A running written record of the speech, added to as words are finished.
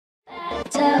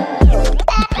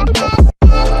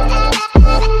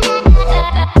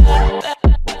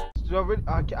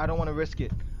risk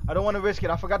it. I don't want to risk it.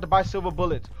 I forgot to buy silver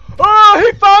bullets. Oh,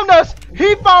 he found us!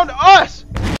 He found us!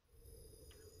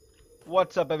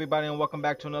 What's up, everybody, and welcome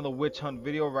back to another witch hunt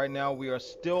video. Right now, we are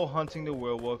still hunting the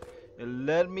werewolf. It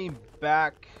led me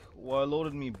back, well, it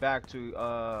loaded me back to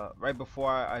right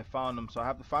before I found him. So I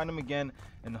have to find him again,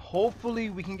 and hopefully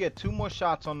we can get 2 more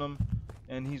shots on him.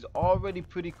 And he's already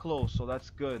pretty close, so that's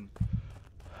good.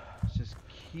 Let's just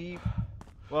keep.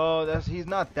 Well, he's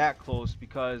not that close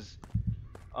because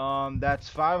that's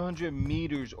 500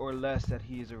 meters or less that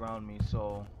he is around me.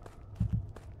 So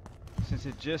since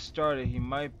it just started, he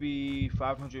might be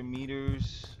 500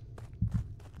 meters,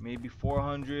 maybe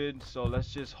 400. So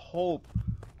let's just hope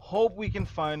we can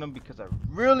find him, because I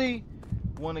really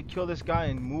want to kill this guy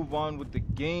and move on with the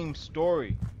game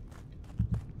story.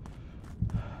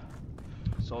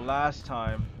 So last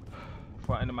time,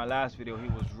 before I ended my last video, he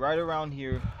was right around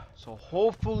here. So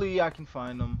hopefully I can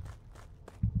find him.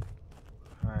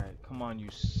 Alright, come on, you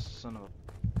son of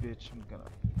a bitch. I'm gonna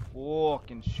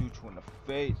fucking shoot you in the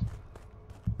face.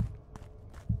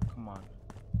 Come on.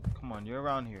 Come on, you're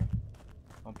around here.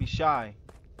 Don't be shy.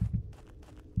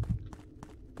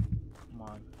 Come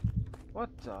on. What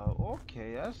the?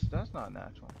 Okay, that's not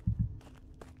natural.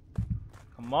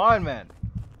 Come on, man.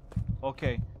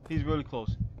 Okay, he's really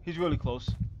close. He's really close.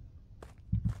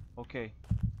 Okay.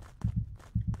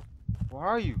 Where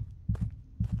are you?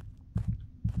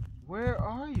 Where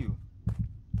are you?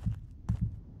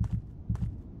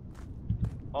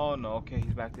 Oh no, okay,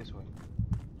 he's back this way.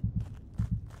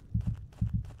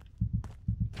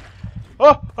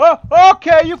 Oh,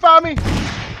 okay, you found me.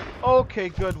 Okay,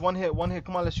 good. One hit.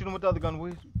 Come on, let's shoot him with the other gun.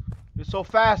 You're so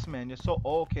fast, man. You're so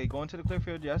okay. Go into the clear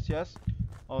field. Yes.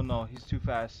 Oh no, he's too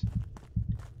fast.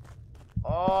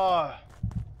 Oh,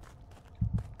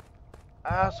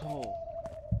 asshole.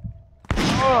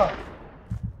 Oh,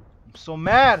 I'm so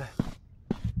mad.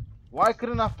 Why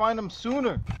couldn't I find him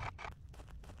sooner?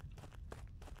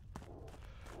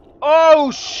 Oh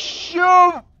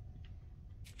shoot!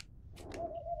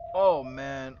 Oh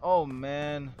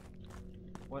man.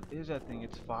 What is that thing?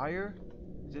 It's fire?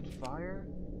 Is it fire?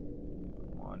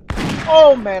 Come on.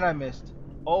 Oh man, I missed.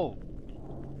 Oh,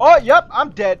 yep, I'm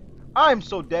dead. I'm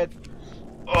so dead.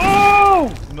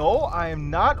 Oh no, I am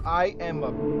not. I am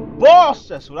a boss.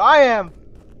 That's what I am.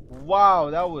 Wow,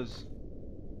 that was.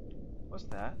 What's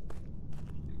that?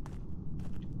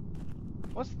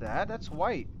 What's that? That's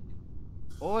white.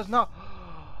 Oh, it's not.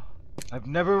 I've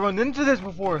never run into this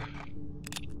before.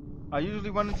 I usually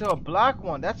run into a black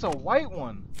one. That's a white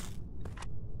one.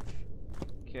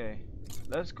 Okay,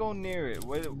 let's go near it.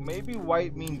 Wait, maybe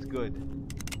white means good.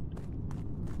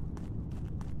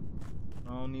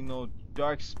 I don't need no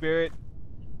dark spirit.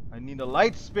 I need a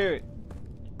light spirit.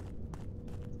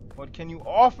 What can you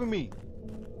offer me?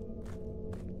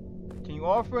 Can you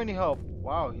offer any help?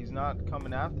 Wow, he's not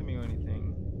coming after me or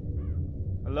anything.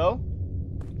 Hello?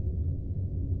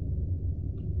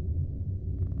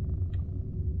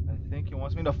 I think he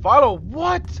wants me to follow.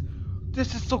 What?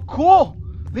 This is so cool.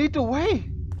 Lead the way.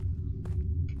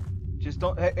 Just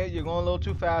don't. Hey, you're going a little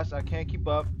too fast. I can't keep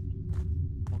up.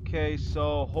 Okay,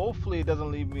 so hopefully it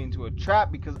doesn't lead me into a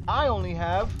trap, because I only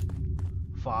have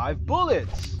 5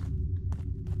 bullets.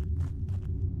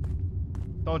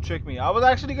 Don't trick me. I was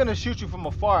actually gonna shoot you from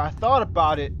afar. I thought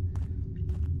about it.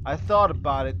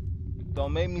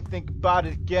 Don't make me think about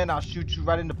it again. I'll shoot you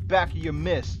right in the back of your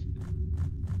mist.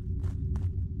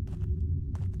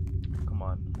 Come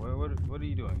on. What are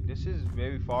you doing? This is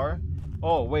very far.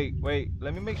 Oh, wait.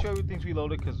 Let me make sure everything's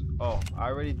reloaded, because, oh, I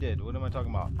already did. What am I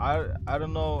talking about? I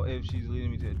don't know if she's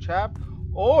leading me to a trap,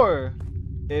 or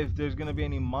if there's going to be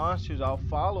any monsters out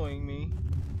following me.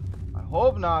 I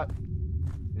hope not.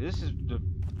 This is the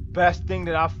best thing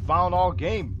that I've found all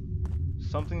game.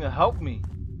 Something to help me.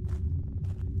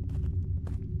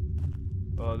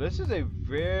 Well, this is a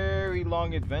very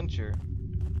long adventure.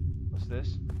 What's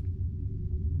this?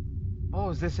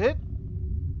 Oh, is this it?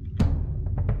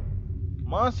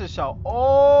 Monster Shout.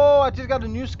 Oh, I just got a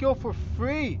new skill for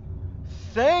free.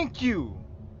 Thank you.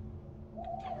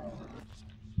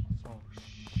 Oh,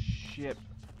 shit.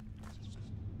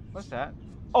 What's that?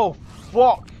 Oh,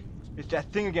 fuck. It's that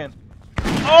thing again.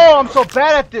 Oh, I'm so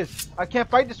bad at this. I can't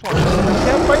fight this one.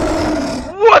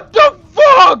 What the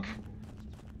fuck?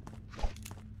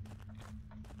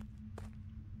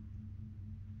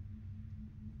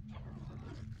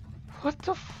 What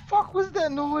the fuck was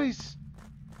that noise?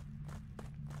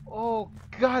 Oh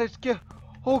god,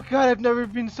 oh god, I've never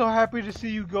been so happy to see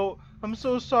you go. I'm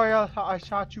so sorry I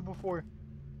shot you before.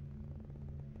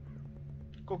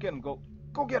 Go get him, go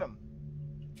get him.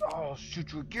 Oh, I'll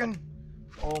shoot you again.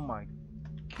 Oh my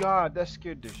god, that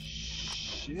scared the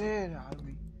shit shit out of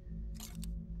me.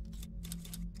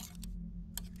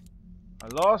 I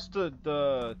lost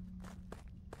the...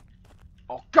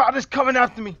 Oh god, it's coming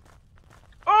after me!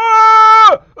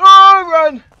 Oh! Oh,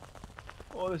 run!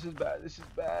 Oh, this is bad. This is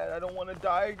bad. I don't want to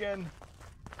die again.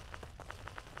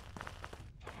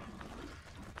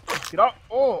 Get out!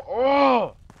 Oh!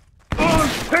 Oh!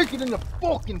 Oh! Take it in the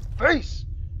fucking face!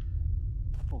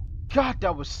 Oh god,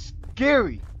 that was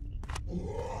scary.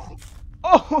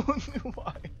 Oh,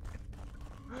 why?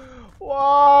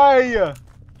 Why?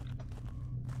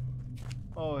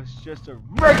 Oh, it's just a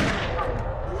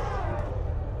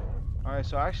Alright,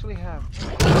 so I actually have...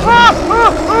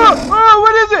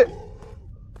 what is it?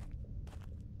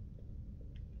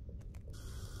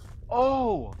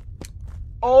 Oh!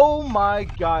 Oh my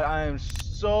god, I am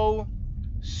so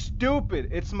stupid.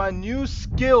 It's my new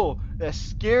skill that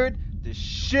scared the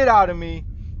shit out of me.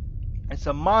 It's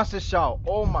a monster shout.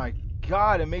 Oh my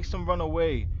god, it makes them run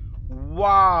away.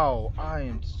 Wow, I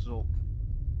am so...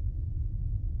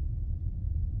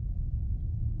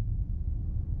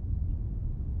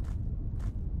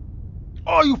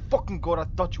 Oh, you fucking goat, I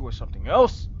thought you were something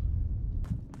else.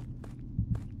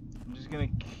 I'm just gonna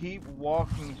keep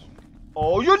walking.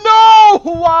 Oh, you know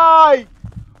why?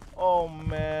 Oh,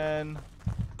 man.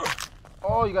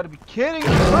 Oh, you gotta be kidding me.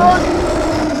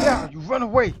 Oh, yeah, you run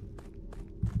away.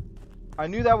 I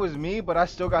knew that was me, but I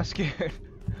still got scared.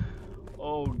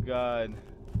 Oh, God.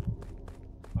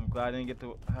 I'm glad I didn't get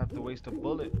to have to waste a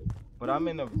bullet. But I'm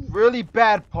in a really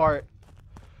bad part.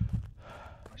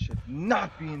 I should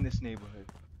not be in this neighborhood.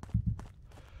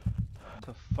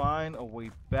 To find a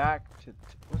way back to...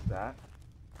 What's that?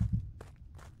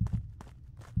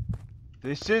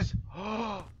 This is...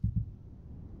 Oh!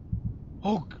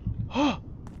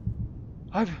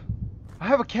 I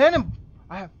have a cannon!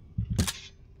 I have...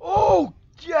 Oh!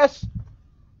 Yes!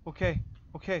 Okay.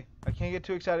 Okay. I can't get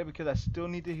too excited because I still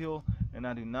need to heal. And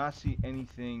I do not see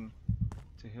anything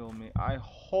to heal me. I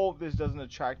hope this doesn't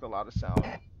attract a lot of sound.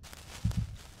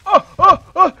 Oh! Oh!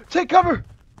 Oh! Take cover!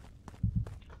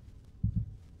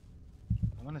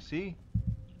 I want to see.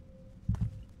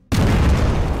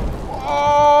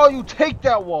 Oh! You take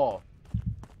that wall!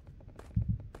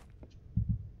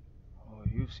 Oh,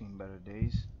 you've seen better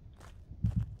days.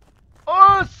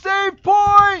 Oh! Save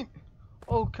point!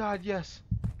 Oh god, yes.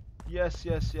 Yes,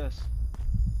 yes, yes.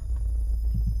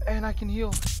 And I can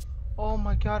heal. Oh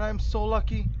my god, I'm so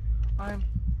lucky.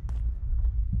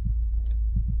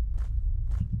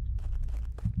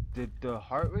 Did the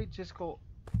heart rate just go...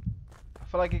 I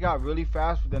feel like it got really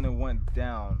fast, but then it went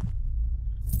down.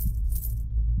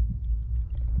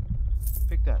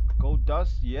 Pick that. Gold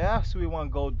dust? Yeah, so we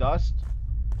want gold dust.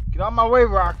 Get out of my way,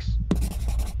 rocks.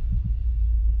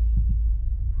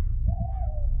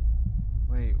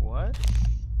 Wait, what?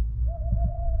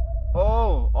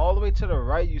 Oh, all the way to the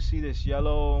right you see this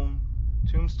yellow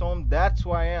tombstone. That's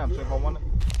who I am. So if I want to...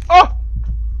 Oh!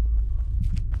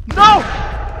 No!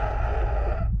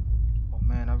 Oh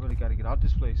man, I really got to get out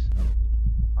this place.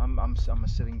 I'm a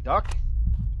sitting duck.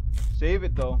 Save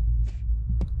it though.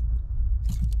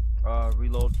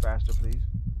 Reload faster, please.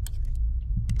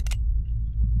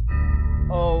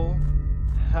 Oh,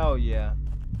 hell yeah.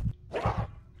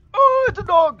 Oh, it's a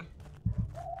dog.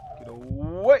 Get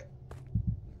away.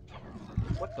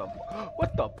 What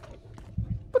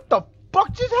the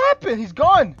fuck just happened? He's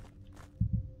gone.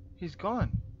 He's gone.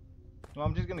 Well,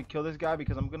 I'm just gonna kill this guy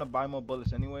because I'm gonna buy more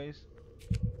bullets anyways.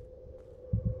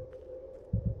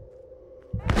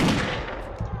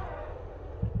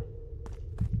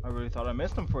 I really thought I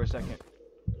missed him for a second.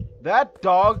 That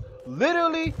dog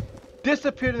literally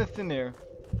disappeared in the thin air.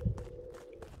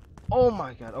 Oh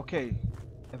my god. Okay.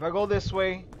 If I go this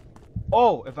way.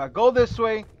 Oh, if I go this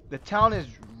way, the town is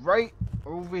right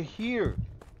over here.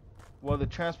 Well, the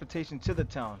transportation to the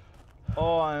town.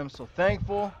 Oh, I am so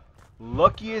thankful.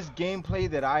 Luckiest gameplay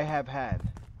that I have had.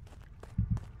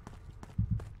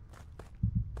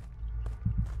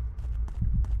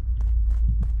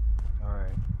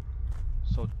 Alright.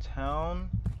 So town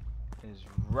is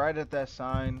right at that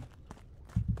sign.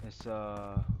 It's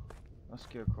that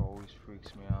scarecrow always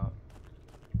freaks me out.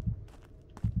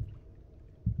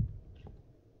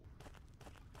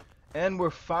 And we're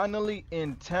finally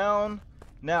in town.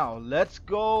 Now let's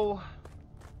go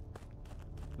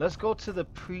to the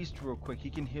priest real quick. He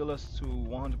can heal us to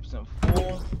 100%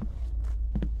 full.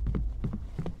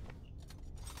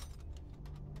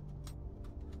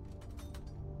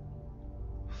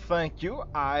 Thank you.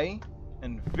 I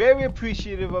am very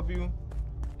appreciative of you.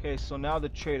 Okay, so now the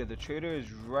trader. The trader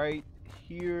is right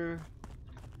here.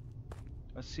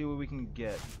 Let's see what we can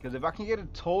get. Because if I can get a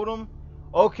totem,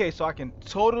 okay, so I can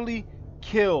totally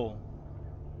kill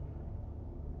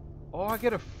Oh, I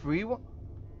get a free one?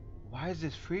 Why is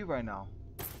this free right now?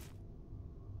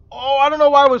 Oh, I don't know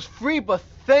why it was free, but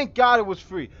thank God it was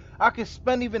free. I can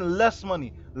spend even less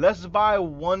money. Let's buy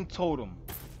one totem.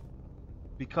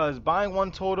 Because buying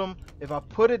one totem, if I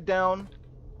put it down,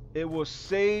 it will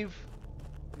save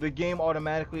the game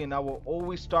automatically, and I will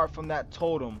always start from that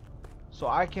totem. So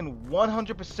I can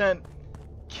 100%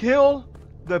 kill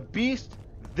the beast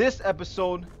this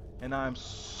episode, and I'm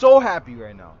so happy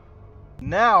right now.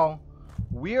 Now,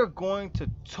 we are going to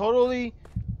totally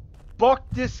buck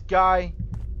this guy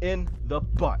in the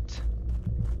butt.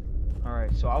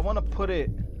 Alright, so I want to put it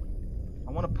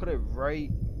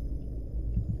right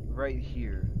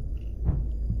here.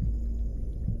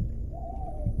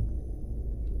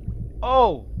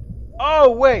 Oh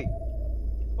wait.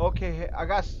 Okay,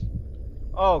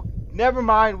 oh, never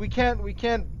mind. We can't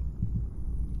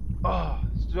oh,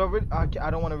 I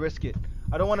don't want to risk it.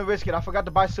 I don't want to risk it. I forgot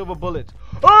to buy silver bullets.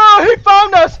 Oh, he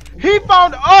found us. He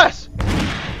found us.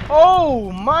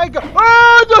 Oh my God.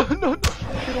 Oh, no.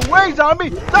 Get away, zombie.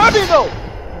 Zombie, no.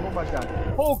 Oh my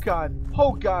God. Oh God.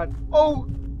 Oh God. Oh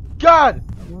God.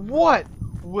 What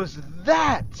was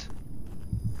that?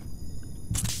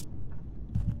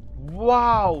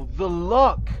 Wow, the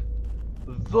luck.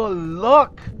 The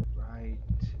luck. Right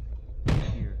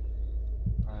here.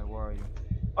 Alright, where are you?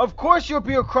 Of course you'll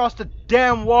be across the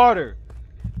damn water.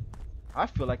 I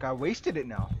feel like I wasted it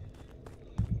now.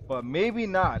 But maybe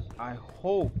not. I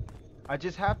hope. I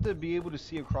just have to be able to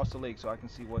see across the lake so I can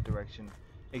see what direction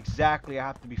exactly I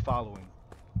have to be following.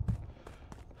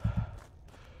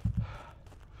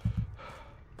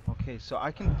 Okay, so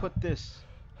I can put this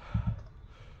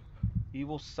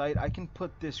evil sight. I can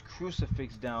put this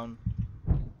crucifix down,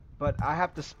 but I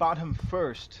have to spot him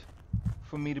first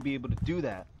for me to be able to do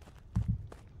that.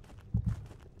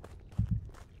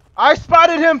 I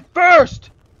spotted him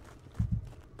first!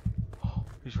 Oh,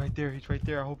 he's right there. He's right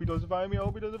there. I hope he doesn't find me. I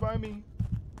hope he doesn't find me.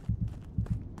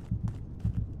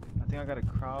 I think I gotta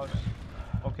crouch.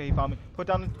 Okay, he found me. Put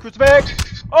down the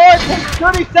crucifix. Oh, it takes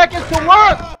 30 seconds to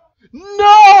work!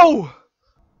 No!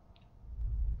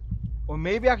 Or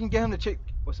maybe I can get him to chase.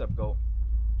 What's up, goat?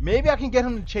 Maybe I can get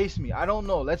him to chase me. I don't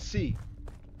know. Let's see.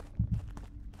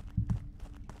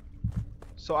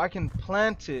 So I can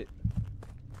plant it.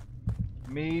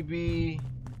 Maybe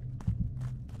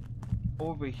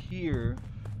over here.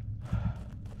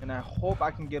 And I hope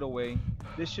I can get away.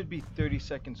 This should be 30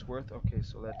 seconds worth. Okay,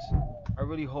 so let's. I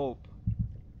really hope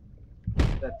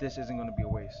that this isn't going to be a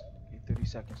waste. Okay, 30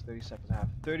 seconds. 30 seconds. I have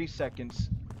 30 seconds.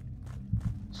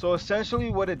 So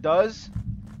essentially what it does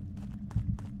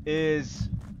is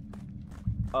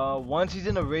once he's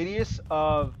in a radius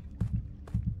of,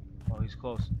 oh, he's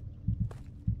close.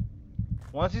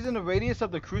 Once he's in the radius of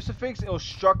the crucifix, it'll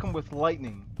struck him with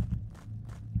lightning.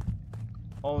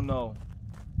 Oh no.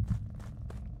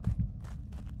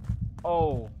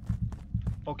 Oh.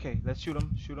 Okay, let's shoot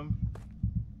him. Shoot him.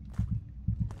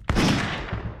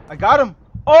 I got him.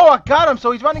 Oh, I got him.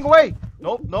 So he's running away.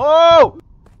 Nope. No.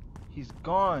 He's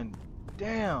gone.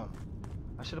 Damn.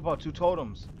 I should have bought 2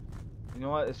 totems. You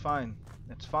know what? It's fine.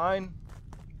 It's fine.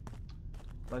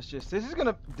 Let's just. This is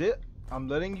gonna. I'm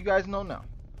letting you guys know now.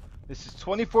 This is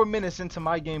 24 minutes into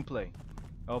my gameplay.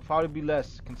 It'll probably be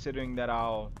less considering that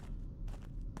I'll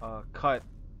cut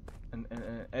and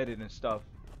edit and stuff.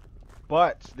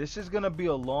 But this is gonna be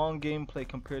a long gameplay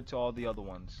compared to all the other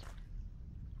ones.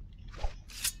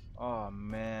 Oh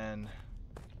man.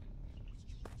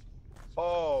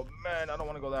 Oh man, I don't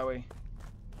want to go that way.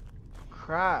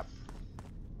 Crap.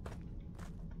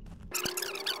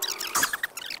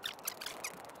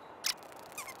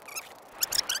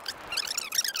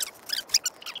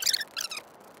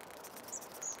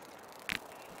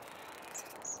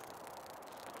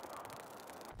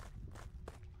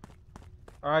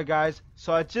 Alright guys,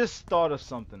 so I just thought of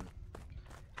something.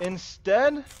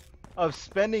 Instead of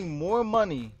spending more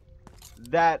money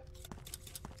that,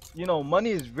 you know, money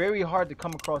is very hard to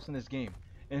come across in this game.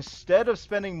 Instead of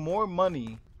spending more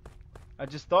money, I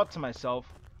just thought to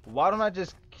myself, why don't I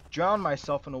just drown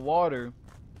myself in the water,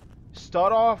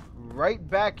 start off right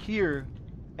back here,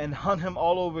 and hunt him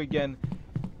all over again,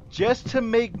 just to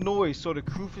make noise so the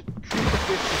crucifix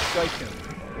will strike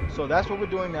him. So that's what we're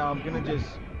doing now. I'm gonna just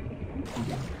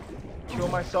kill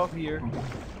myself here.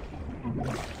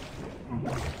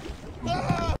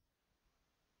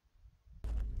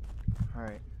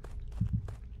 Alright.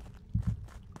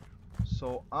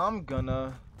 So I'm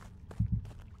gonna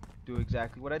do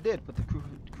exactly what I did. Put the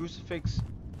crucifix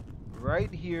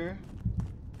right here.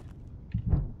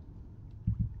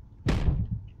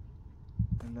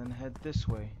 And then head this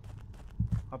way.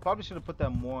 I probably should have put that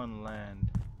more on land.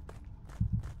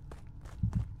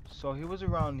 so he was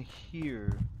around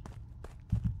here.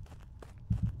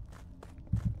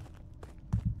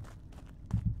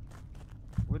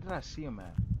 Where did I see him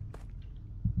at?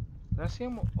 Did I see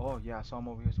him? Oh yeah, I saw him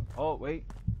over here. Oh wait.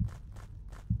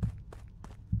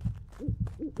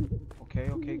 Okay,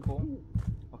 okay, cool.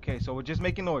 Okay, so we're just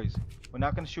making noise. We're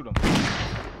not gonna shoot him.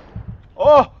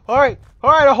 Oh, alright,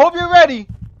 alright, I hope you're ready.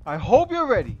 I hope you're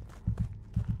ready.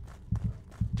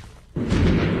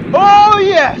 Oh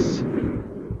yes!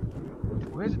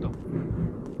 Where is it though?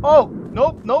 Oh,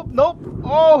 nope, nope, nope.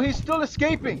 Oh, he's still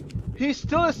escaping. He's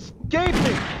still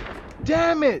escaping.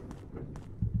 Damn it.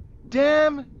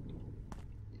 Damn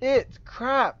it.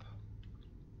 Crap.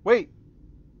 Wait.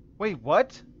 Wait,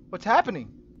 what? What's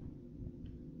happening?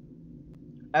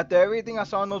 After everything I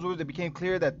saw in those woods, it became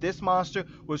clear that this monster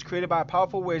was created by a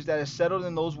powerful witch that is settled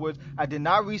in those woods. I did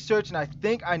not research, and I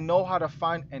think I know how to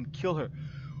find and kill her.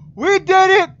 We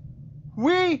did it!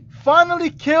 We finally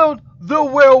killed the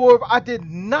werewolf. I did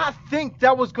not think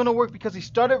that was going to work because he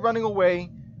started running away.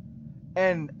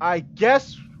 And I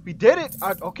guess we did it.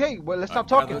 Okay, well, let's stop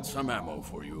talking. I've gathered some ammo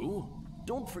for you.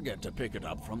 Don't forget to pick it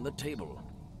up from the table.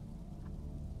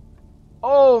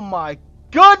 Oh my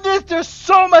goodness, there's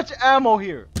so much ammo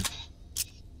here.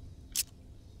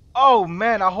 Oh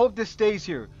man, I hope this stays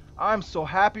here. I'm so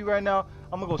happy right now.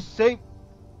 I'm gonna go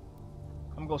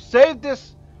save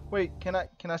this. Wait, can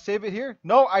I save it here?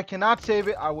 No, I cannot save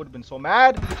it. I would have been so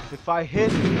mad if I hit.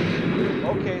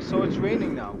 Okay, so it's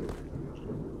raining now.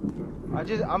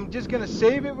 I'm just gonna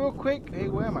save it real quick. Hey,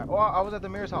 where am I? Oh, I was at the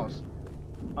mayor's house.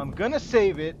 I'm gonna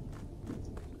save it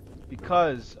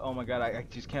because, oh my god, I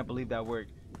just can't believe that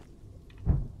worked.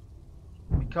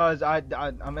 Because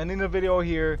I'm ending the video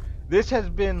here. This has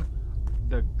been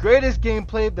the greatest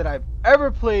gameplay that I've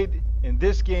ever played in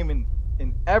this game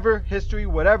in ever history,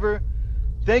 whatever.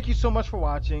 Thank you so much for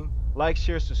watching. Like,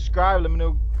 share, subscribe. Let me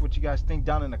know what you guys think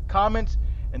down in the comments,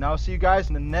 and I'll see you guys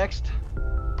in the next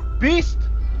Beast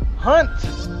Hunt.